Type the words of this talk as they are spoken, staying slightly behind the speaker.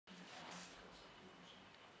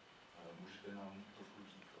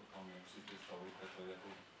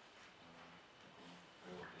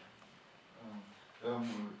Já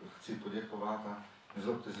vám chci poděkovat a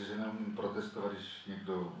nezlobte si, že neumím protestovat, když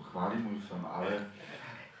někdo chválí můj film, ale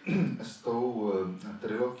s tou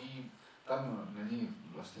trilogií tam není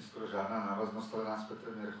vlastně skoro žádná návaznost, ale nás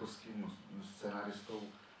Petrem Jerchovským, scenaristou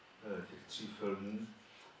těch 3 filmů,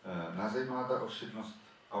 nás zajímala ta ošidnost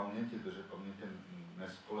paměti, protože paměť je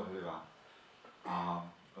nespolehlivá. A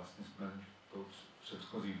vlastně jsme v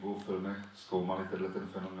předchozích 2 filmech zkoumali ten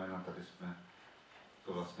fenomén a tady jsme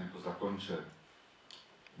to vlastně jako zakončili.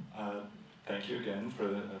 Thank you again for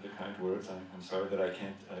the kind words. I'm sorry that I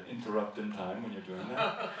can't interrupt in time when you're doing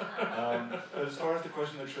that. As far as the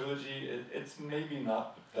question of the trilogy, it's maybe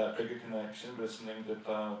not that big a connection, but it's something that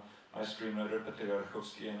my screenwriter Petr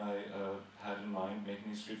Jerchovský and I had in mind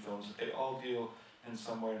making these 3 films. They all deal in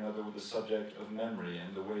some way or another with the subject of memory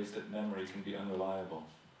and the ways that memory can be unreliable.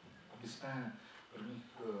 My jsme prvních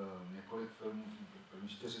několik filmů, první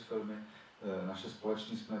 4 filmy, naše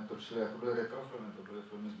společní jsme točili, a to byly retrofilmy, to byly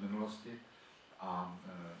filmy z minulosti. A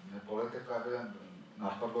mě po letech právě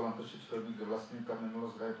napadlo natočit filmy, kde vlastně ta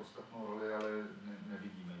minulost hraje podstatnou roli, ale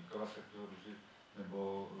nevidíme ji. Kova Srpího duži,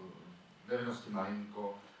 nebo Nevinnosti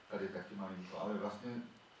malinko, tady taky malinko, ale vlastně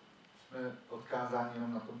jsme odkázáni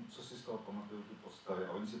jenom na tom, co si z toho pamatují ty postavy,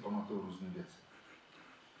 a oni si pamatují různé věci.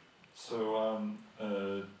 So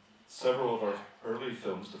several of our early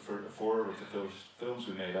films, the 4 of the films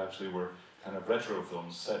we made actually were kind of retro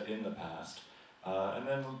films set in the past. And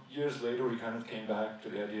then years later we kind of came back to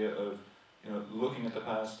the idea of looking at the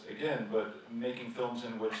past again, but making films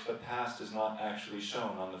in which the past is not actually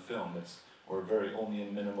shown on the film. Or very only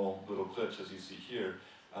in minimal little clips, as you see here.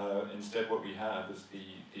 Instead what we have is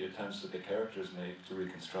the attempts that the characters make to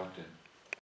reconstruct it.